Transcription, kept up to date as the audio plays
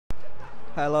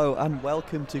Hello and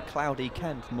welcome to cloudy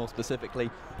Kent, more specifically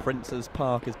Prince's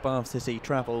Park, as Bath City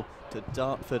travel to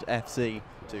Dartford FC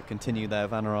to continue their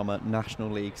Vanarama National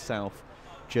League South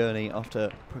journey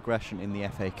after progression in the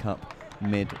FA Cup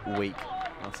mid-week.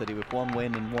 Bath City with one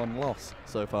win and one loss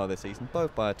so far this season,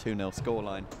 both by a 2-0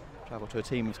 scoreline. Travel to a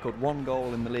team who's scored one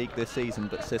goal in the league this season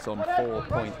but sit on 4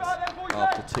 points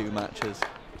after 2 matches.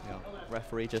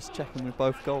 Referee just checking with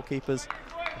both goalkeepers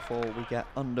before we get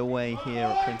underway here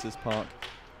at Prince's Park.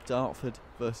 Dartford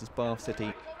versus Bath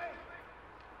City.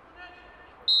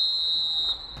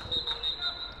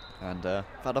 And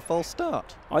had a false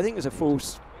start. I think there's a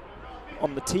false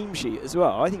on the team sheet as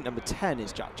well. I think number 10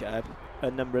 is Jack Jebb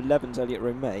and number 11 is Elliot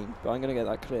Romaine, but I'm going to get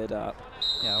that cleared up.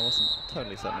 Yeah, I wasn't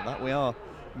totally certain of that. We are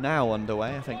now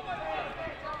underway, I think.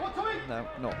 No,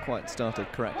 not quite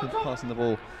started correctly. Passing the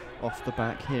ball off the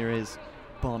back. Here is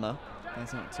Bonner.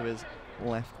 Goes out to his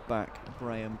left back,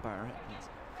 Graham Barrett. He's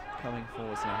coming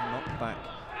forwards now, not back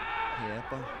here.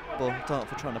 But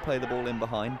Dartford trying to play the ball in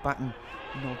behind. Batten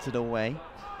nods it away.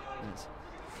 It's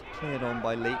cleared on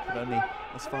by Leek, but only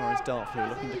as far as Dartford,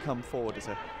 looking to come forward. It's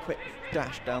a quick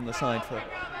dash down the side for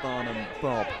Barnum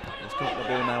Bob. He's got the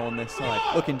ball now on this side,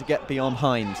 looking to get beyond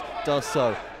Hines. Does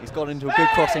so. He's got into a good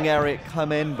crossing area,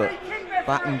 come in, but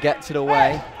Batten gets it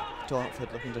away.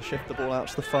 Dartford looking to shift the ball out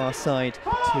to the far side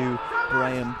to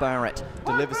Graham Barrett.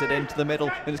 Delivers it into the middle,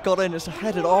 and it's got in. It's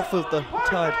headed off of the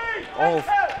tide of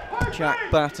Jack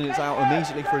Batten. It's out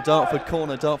immediately for a Dartford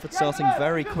corner. Dartford starting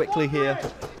very quickly here.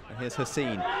 And here's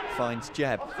Hussein, finds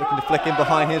Jebb, looking to flick in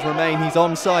behind. Here's Romaine. He's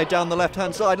onside down the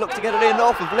left-hand side. Looks to get it in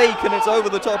off of Leek, and it's over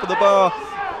the top of the bar.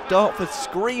 Dartford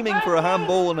screaming for a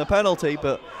handball and a penalty,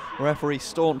 but referee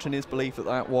staunch in his belief that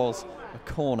that was a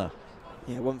corner.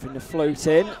 Yeah, one thing to float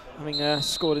in, having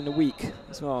scored in the week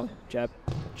as well, Jebb.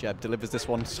 Jebb delivers this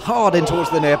one hard in towards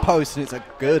the near post, and it's a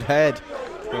good head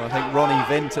from, I think, Ronnie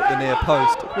Vint at the near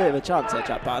post. A bit of a chance there,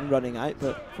 Jack Batten running out,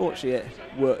 but fortunately it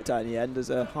worked out in the end as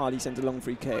Hardy sent a long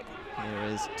free kick. Here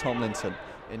is Tomlinson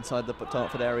inside the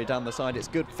Dartford area down the side. It's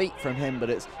good feet from him, but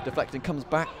it's deflected, comes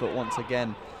back, but once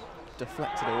again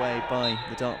deflected away by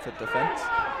the Dartford defence.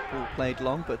 Ball played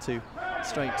long, but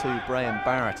straight to Graham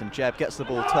Barrett, and Jebb gets the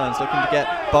ball, turns, looking to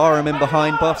get Barham in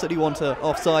behind. Bath City want to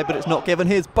offside, but it's not given.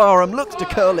 Here's Barham, looks to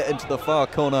curl it into the far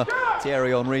corner.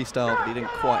 Thierry Henry style, but he didn't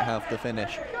quite have the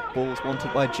finish. Ball's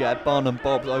wanted by Jebb. Barnum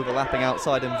Bob's overlapping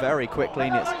outside him very quickly,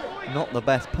 and it's not the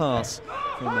best pass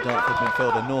from the Dartford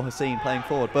midfielder. Noor Hussein playing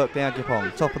forward. Berkeley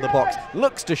Agyapong, top of the box,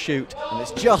 looks to shoot, and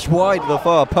it's just wide of the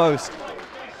far post.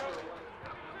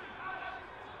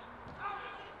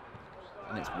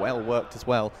 And it's well worked as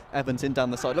well. Evans in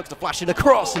down the side, looks to flash it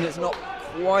across, and it's not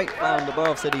quite found the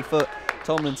Bath City foot.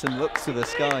 Tomlinson looks to the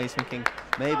skies, thinking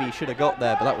maybe he should have got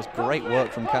there, but that was great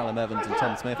work from Callum Evans and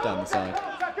Tom Smith down the side.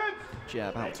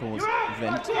 Jab out towards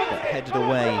Vint, but headed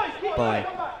away by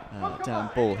Dan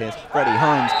Bull. Here's Freddie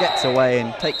Hines, gets away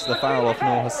and takes the foul off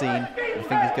Noor Hussein. I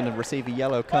think he's going to receive a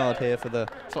yellow card here for the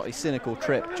slightly cynical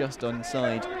trip just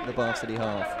inside the Bath City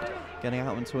half. Getting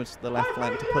out towards the left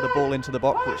flank to put a ball into the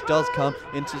box, which does come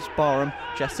into Barham.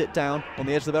 Just sit down on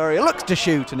the edge of the area, looks to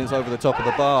shoot, and it's over the top of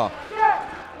the bar.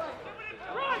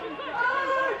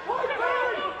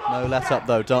 No let up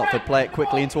though. Dartford play it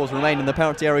quickly in towards Romaine in the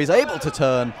penalty area. He's able to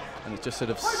turn, and it's just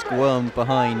sort of squirmed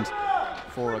behind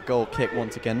for a goal kick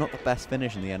once again. Not the best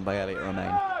finish in the end by Elliot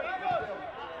Romaine.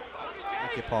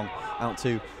 Agyapong out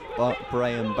to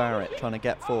Graham Barrett, trying to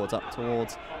get forwards up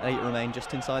towards Elliot Romaine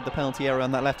just inside the penalty area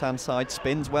on that left hand side.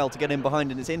 Spins well to get in behind,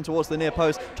 and it's in towards the near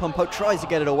post. Tom Pope tries to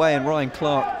get it away, and Ryan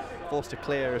Clark forced to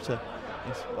clear it to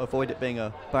avoid it being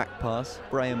a back pass.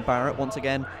 Graham Barrett once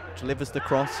again delivers the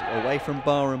cross away from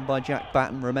Barham by Jack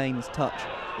Batten. Romain's touch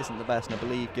isn't the best, and I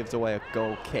believe gives away a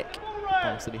goal kick.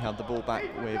 Bath City had the ball back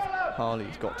with Harley,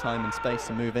 who's got time and space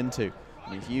to move into,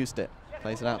 and he's used it.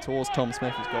 Plays it out towards Tom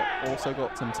Smith, who's also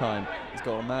got some time. He's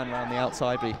got a man around the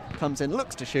outside, but he comes in,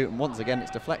 looks to shoot, and once again it's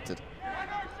deflected.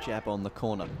 Jebb on the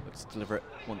corner, looks to deliver it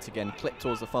once again, clipped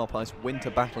towards the far post.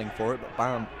 Winter battling for it, but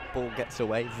Barham ball gets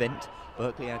away. Vint,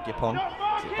 Berkeley Agyapong,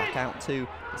 back out to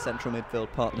the central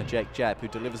midfield partner Jake Jebb, who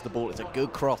delivers the ball. It's a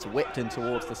good cross, whipped in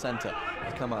towards the centre.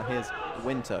 He's come out, here's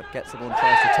Winter, gets the ball and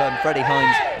tries to turn. Freddie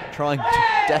Hines trying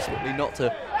desperately not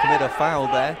to commit a foul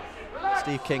there.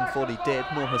 Steve King thought he did.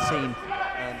 Noor Hussein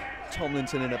and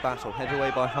Tomlinson in a battle, headed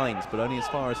away by Hines, but only as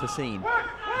far as Hussein.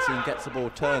 Hussein gets the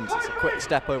ball, turns, it's a quick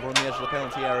step over on the edge of the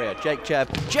penalty area. Jake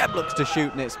Jebb looks to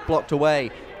shoot, and it's blocked away,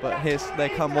 but here they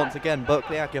come once again.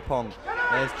 Berkeley Agyapong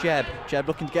There's Jeb. Jeb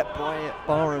looking to get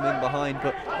Barham in behind,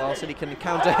 but City can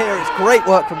counter here. It's great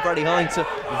work from Freddie Hines to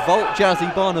vault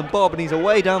Jazzy Barnum Bob, and he's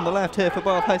away down the left here for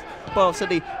Bath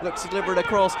City. Looks to deliver it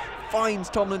across, finds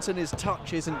Tomlinson. His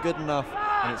touch isn't good enough,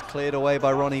 and it's cleared away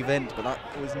by Ronnie Vint, but that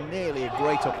was nearly a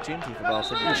great opportunity for Bath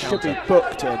City. He should be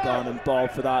booked to Barnum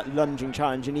Bob for that lunging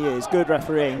challenge, and he is. Good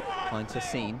refereeing. Finds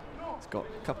Hassine. He's got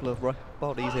a couple of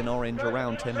bodies in orange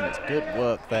around him, and it's good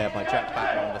work there by Jack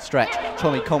Batten on the stretch.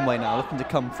 Tommy Conway now looking to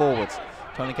come forwards,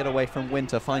 trying to get away from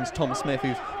Winter, finds Tom Smith,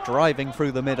 who's driving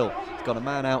through the middle. He's got a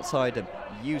man outside him,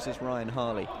 uses Ryan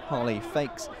Harley. Harley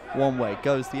fakes one way,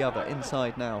 goes the other,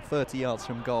 inside now, 30 yards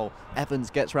from goal.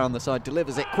 Evans gets round the side,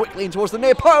 delivers it quickly in towards the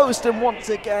near post, and once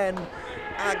again,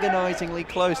 agonisingly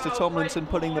close to Tomlinson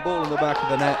putting the ball in the back of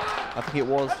the net. I think he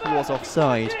was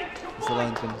offside, as the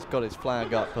linesman's got his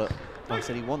flag up, but Bath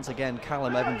City once again,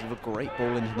 Callum Evans with a great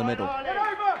ball into the middle.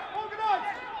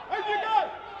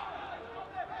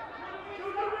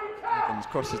 Evans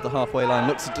crosses the halfway line,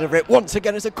 looks to deliver it once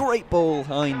again. It's a great ball.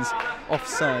 Hines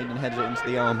offside and headed it into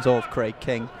the arms of Craig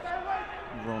King.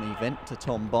 Ronnie Vint to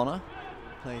Tom Bonner,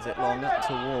 plays it long up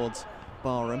towards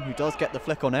Barham, who does get the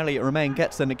flick on Elliot Romain,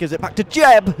 gets then it gives it back to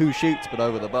Jeb, who shoots but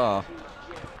over the bar.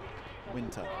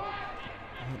 Winter.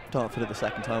 Dartford at the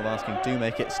second time of asking, do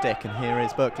make it stick, and here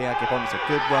is Berkeley Agibon. It's a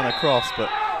good run across, but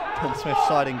Tom Smith's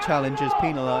sliding challenge is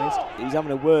penalised. He's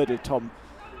having a word with Tom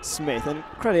Smith, and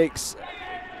Credic's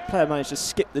player managed to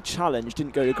skip the challenge,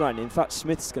 didn't go to ground. In fact,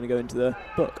 Smith's going to go into the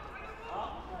book.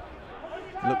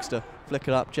 Looks to flick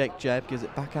it up, Jake Jebb gives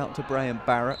it back out to Brian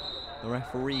Barrett. The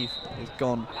referee is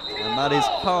gone, and that is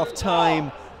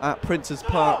half-time at Prince's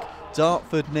Park.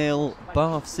 Dartford 0,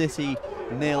 Bath City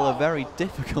 0. A very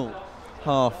difficult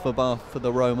half for Bath for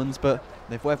the Romans, but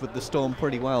they've weathered the storm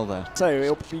pretty well there. So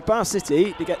it'll be Bath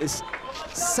City to get this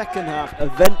second half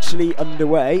eventually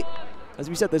underway. As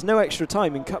we said, there's no extra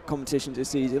time in cup competitions this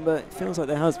season, but it feels like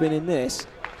there has been in this.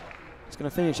 It's going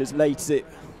to finish as late as it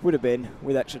would have been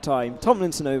with extra time.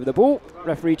 Tomlinson over the ball,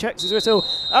 referee checks his whistle,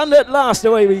 and at last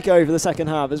away we go for the second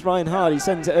half as Ryan Hardy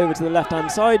sends it over to the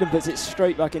left-hand side and puts it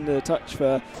straight back into the touch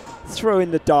for throw in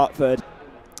the Dartford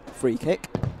free kick,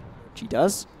 which he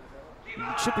does.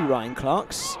 It should be Ryan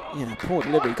Clark's. Yeah, poor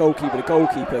delivery. The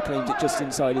goalkeeper claims it just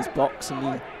inside his box,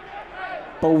 and he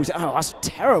bowls it out. That's a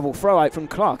terrible throw out from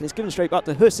Clark, and it's given straight back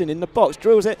to Hussein in the box.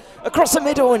 Drills it across the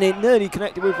middle, and it nearly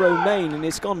connected with Romain, and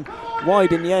it's gone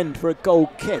wide in the end for a goal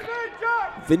kick.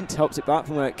 Vint helps it back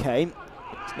from where it came.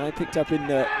 It's now picked up in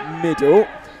the middle.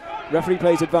 Referee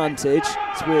plays advantage.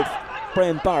 It's with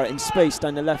Brian Barrett in space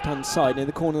down the left-hand side near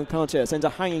the corner of the penalty area. Sends a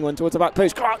hanging one towards the back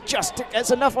post. Clark just gets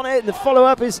enough on it, and the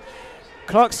follow-up is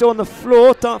Clark still on the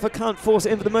floor. Dartford can't force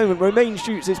it in for the moment. Romain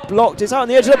shoots, it's blocked, it's out on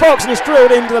the edge of the box, and it's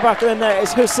drilled into the back of the net.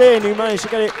 It's Hussein who managed to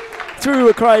get it through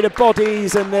a crowd of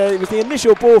bodies, and it was the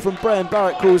initial ball from Brian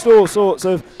Barrett caused all sorts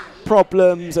of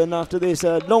problems, and after this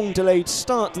long delayed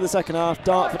start to the second half,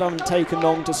 Dartford haven't taken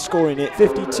long to score in it.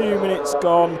 52 minutes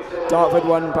gone, Dartford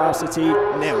 1, Bath City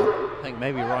 0. I think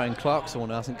maybe Ryan Clark's the one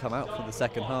who hasn't come out for the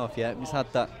second half yet. He's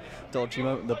had that dodgy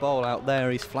moment with the ball out there.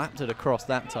 He's flapped it across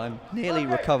that time, nearly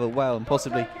recovered well, and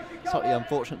possibly slightly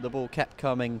unfortunate the ball kept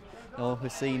coming.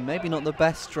 Hussein, maybe not the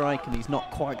best strike, and he's not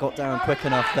quite got down quick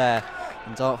enough there,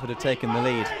 and Dartford have taken the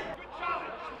lead.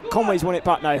 Conway's won it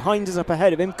back now. Hines is up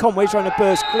ahead of him. Conway's trying to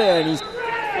burst clear, and he's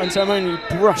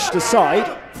unceremonially brushed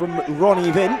aside from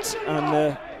Ronnie Vint, and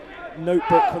the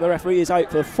notebook for the referee is out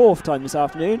for the fourth time this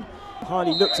afternoon.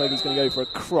 Harley looks like he's going to go for a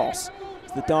cross.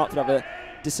 So the Dartford have a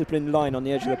disciplined line on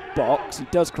the edge of the box. He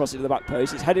does cross it to the back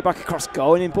post. It's headed back across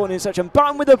goal, an important interception.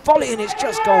 Batten with a volley, and it's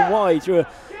just gone wide through a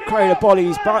crowd of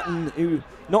volleys. Batten, who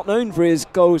not known for his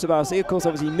goals about City, of course,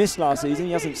 obviously missed last season.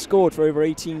 He hasn't scored for over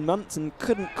 18 months and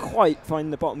couldn't quite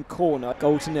find the bottom corner.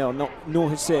 Goal to nil, nor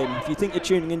Hussein. If you think you're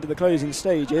tuning into the closing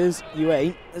stages, you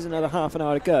ain't. There's another half an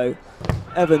hour to go.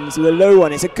 Evans with a low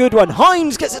one, it's a good one.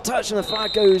 Hines gets a touch and the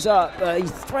flag goes up. He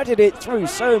threaded it through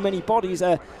so many bodies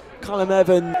there. Callum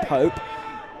Evan Pope,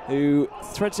 who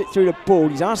threads it through the ball.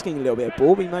 He's asking a little bit of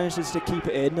ball, but he manages to keep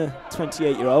it in, the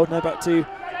 28-year-old. Now back to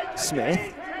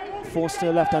Smith. Forced to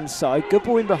the left-hand side. Good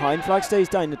ball in behind. Flag stays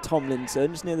down to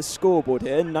Tomlinson, just near the scoreboard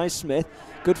here. Nice Smith.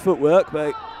 Good footwork,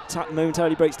 but tap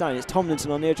momentarily breaks down. It's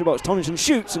Tomlinson on the edge of the box. Tomlinson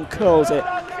shoots and curls it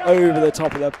over the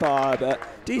top of the bar, but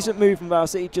decent move from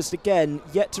Bath City, just again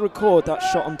yet to record that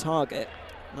shot on target.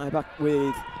 Now back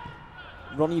with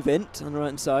Ronnie Vint on the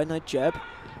right-hand side. Now Jebb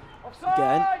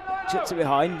again chips it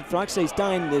behind. Flag stays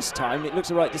down this time. It looks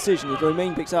the right decision as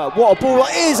Romain picks out. What a ball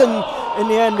that is, and in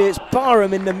the end it's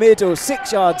Barham in the middle,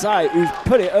 6 yards out, who's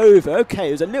put it over. Okay,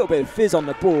 there was a little bit of fizz on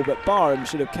the ball, but Barham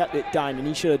should have kept it down and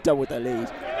he should have doubled their lead.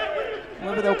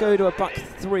 Whether they'll go to a back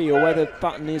three or whether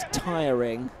Batten is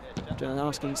tiring.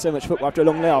 Asking so much football after a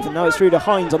long layoff, and now it's through to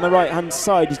Hines on the right hand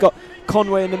side. He's got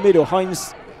Conway in the middle.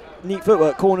 Hines, neat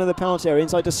footwork, corner of the penalty area,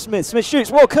 inside to Smith. Smith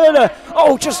shoots, what a curler!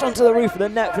 Oh, just onto the roof of the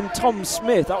net from Tom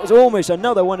Smith. That was almost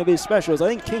another one of his specials. I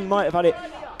think King might have had it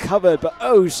covered, but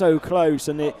oh so close,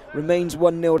 and it remains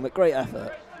 1-0, but great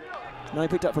effort. Now he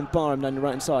picked up from Barham down the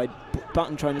right hand side.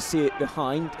 Batten trying to see it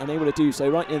behind, unable to do so,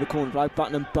 right near the corner flag.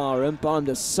 Batten and Barham. Barham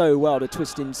does so well to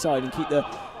twist inside and keep the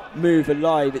move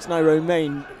alive. It's now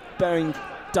Romain bearing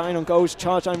down on goals,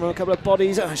 charged down from a couple of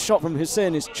bodies. A shot from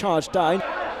Hussein is charged down.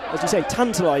 As you say,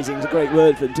 tantalising is a great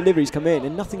word for them. Deliveries come in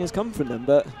and nothing has come from them,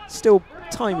 but still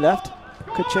time left.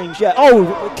 Could change yet.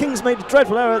 Oh, King's made a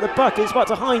dreadful error at the back. It's back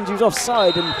to Hines, who's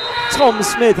offside, and Tom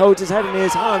Smith holds his head in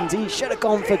his hands. He should have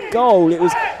gone for goal. It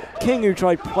was King who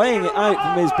tried playing it out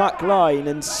from his back line,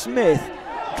 and Smith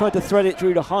tried to thread it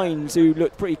through to Hines, who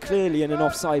looked pretty clearly in an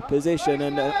offside position,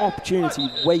 and an opportunity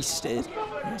wasted.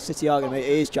 City argument, it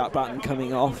is Jack Batten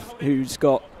coming off, who's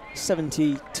got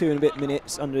 72 and a bit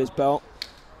minutes under his belt.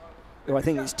 Who I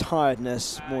think it's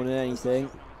tiredness more than anything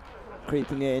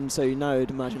creeping in, so you now would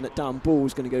imagine that Dan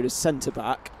Ball's going to go to centre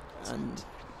back. And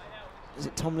is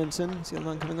it Tomlinson? Is the other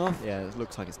man coming off? Yeah, it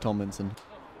looks like it's Tomlinson.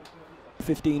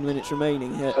 15 minutes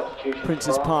remaining here at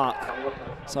Prince's Park.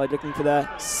 Side looking for their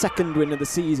second win of the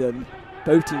season.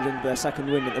 Both teams looking for their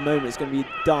second win at the moment. It's going to be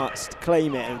Darts to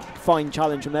claim it, and fine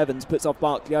challenge from Evans puts off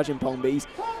Barkley Ajimpong, but he's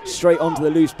straight onto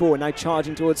the loose ball, now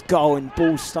charging towards goal, and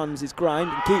Ball stands his ground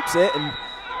and keeps it, and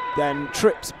then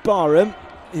trips Barham,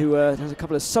 who has a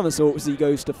couple of somersaults as he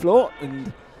goes to floor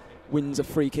and wins a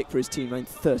free kick for his team around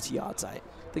 30 yards out.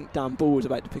 I think Dan Ball was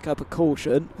about to pick up a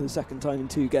caution for the second time in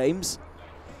 2 games.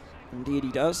 Indeed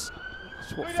he does.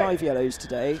 He's got 5 yellows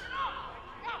today.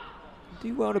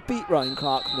 Do well to beat Ryan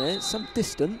Clark from there. It's some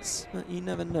distance, but you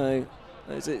never know.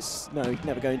 No, he's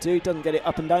never going to. He doesn't get it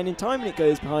up and down in time, and it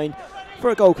goes behind for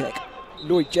a goal kick.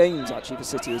 Lloyd James actually for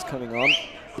City is coming on.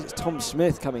 It's Tom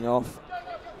Smith coming off.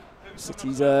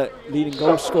 City's leading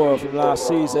goal scorer from last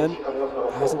season.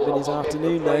 Hasn't been his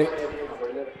afternoon though.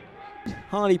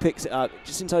 Harley picks it up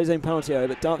just inside his own penalty area,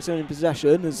 but Dark's in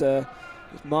possession as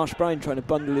Marsh Brown trying to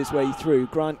bundle his way through.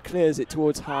 Grant clears it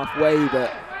towards halfway,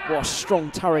 but what a strong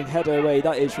towering header away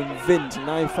that is from Vint, and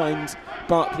now finds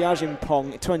Barkley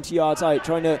Ajimpong 20 yards out,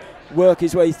 trying to work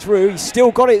his way through. He's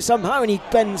still got it somehow, and he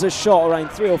bends a shot around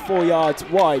 3 or 4 yards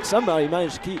wide. Somehow he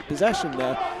managed to keep possession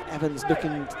there. Evans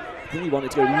looking, I think he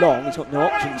wanted to go long. He's got no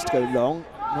options to go long.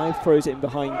 Now throws it in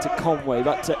behind to Conway,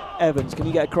 back to Evans. Can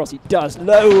he get across? He does.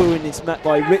 Low, and it's met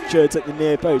by Richards at the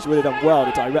near post. Would have done well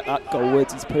to direct that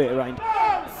goalwards. He's put it around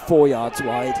 4 yards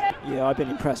wide. Yeah, I've been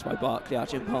impressed by Barkley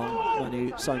Ajimpong, man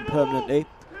who signed permanently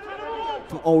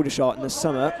from Aldershot in the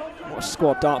summer. What a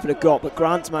squad Dartford have got, but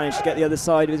Grant's managed to get the other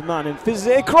side of his man and fizzes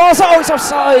it across. Oh, it's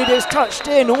offside. It's touched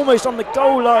in almost on the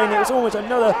goal line. It was almost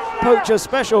another poacher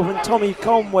special from Tommy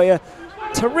Conway. A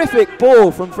terrific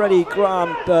ball from Freddie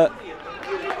Grant, but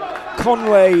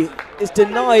Conway is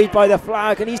denied by the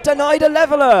flag, and he's denied a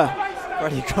leveller.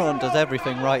 Freddie Grant does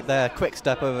everything right there. Quick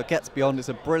step over, gets beyond. It's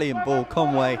a brilliant ball.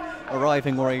 Conway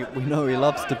arriving where we know he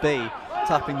loves to be,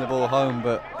 tapping the ball home,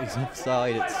 but he's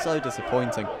offside. It's so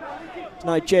disappointing.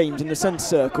 Now James in the centre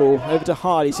circle, over to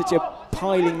Hardy. City are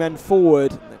piling men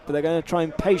forward, but they're going to try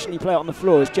and patiently play it on the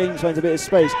floor as James finds a bit of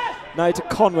space. Now to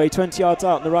Conway, 20 yards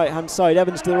out on the right-hand side.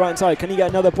 Evans to the right side. Can he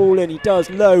get another ball in? He does.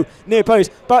 Low, near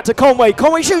post. Back to Conway.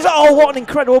 Conway shoots. Oh, what an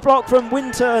incredible block from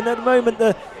Winter. And at the moment,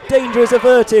 the danger is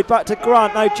averted. Back to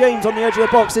Grant. Now James on the edge of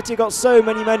the box. City got so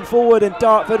many men forward, and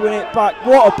Dartford win it back.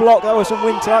 What a block that was from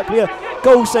Winter. That could be a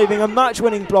goal-saving, a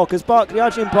match-winning block as Barkley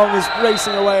Ajimpong is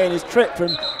racing away and is tripped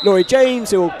from Laurie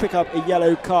James, who will pick up a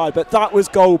yellow card. But that was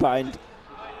goal-bound.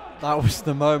 That was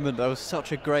the moment. That was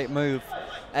such a great move.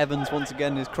 Evans once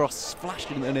again, his cross splashed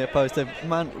into the near post. They've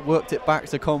worked it back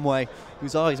to Conway,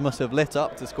 whose eyes must have lit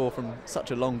up to score from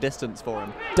such a long distance for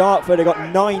him. Dartford have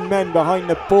got 9 men behind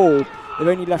the ball. They've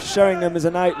only left Sheringham as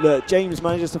an outlet. James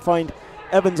manages to find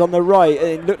Evans on the right.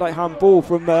 It looked like handball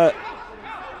from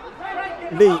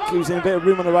Leake, who's in a bit of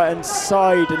room on the right hand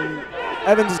side, and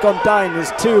Evans has gone down.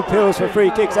 There's 2 appeals for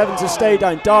free kicks. Evans has stayed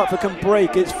down. Dartford can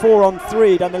break. It's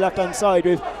 4-on-3 down the left hand side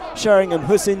with Sheringham.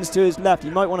 Hussein's to his left. He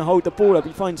might want to hold the ball up.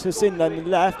 He finds Hussein down the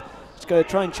left. He's going to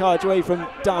try and charge away from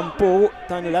Dan Ball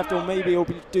down the left, or maybe he'll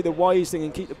do the wise thing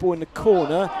and keep the ball in the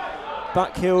corner.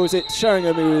 Back heels it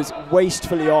Sheringham, who is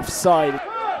wastefully offside.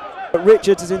 But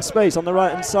Richards is in space on the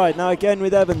right hand side. Now again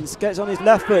with Evans. Gets on his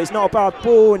left foot. It's not a bad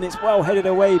ball, and it's well headed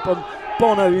away from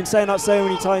Bono, who's been saying that so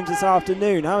many times this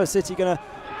afternoon. How is City going to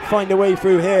find a way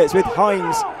through here? It's with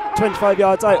Hines 25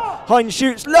 yards out. Hines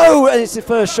shoots low, and it's the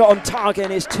first shot on target,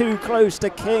 and it's too close to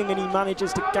King, and he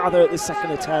manages to gather at the second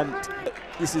attempt.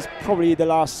 This is probably the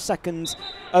last seconds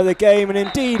of the game, and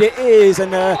indeed it is.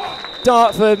 And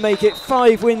Dartford make it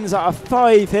 5 wins out of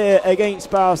 5 here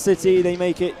against Bath City. They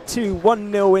make it 2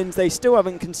 1-0 wins. They still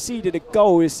haven't conceded a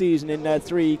goal this season in their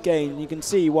 3 games. You can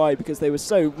see why, because they were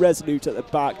so resolute at the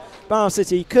back. Bath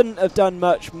City couldn't have done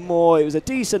much more. It was a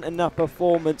decent enough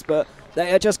performance, but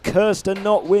they are just cursed to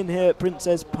not win here at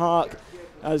Princess Park.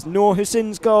 As Noor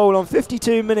Hussein's goal on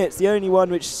 52 minutes, the only one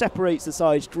which separates the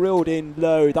sides, drilled in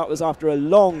low. That was after a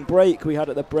long break we had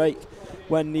at the break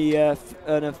when the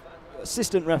an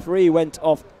assistant referee went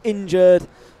off injured.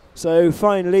 So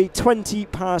finally, 20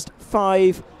 past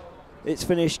 5, it's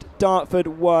finished. Dartford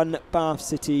 1, Bath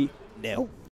City 0.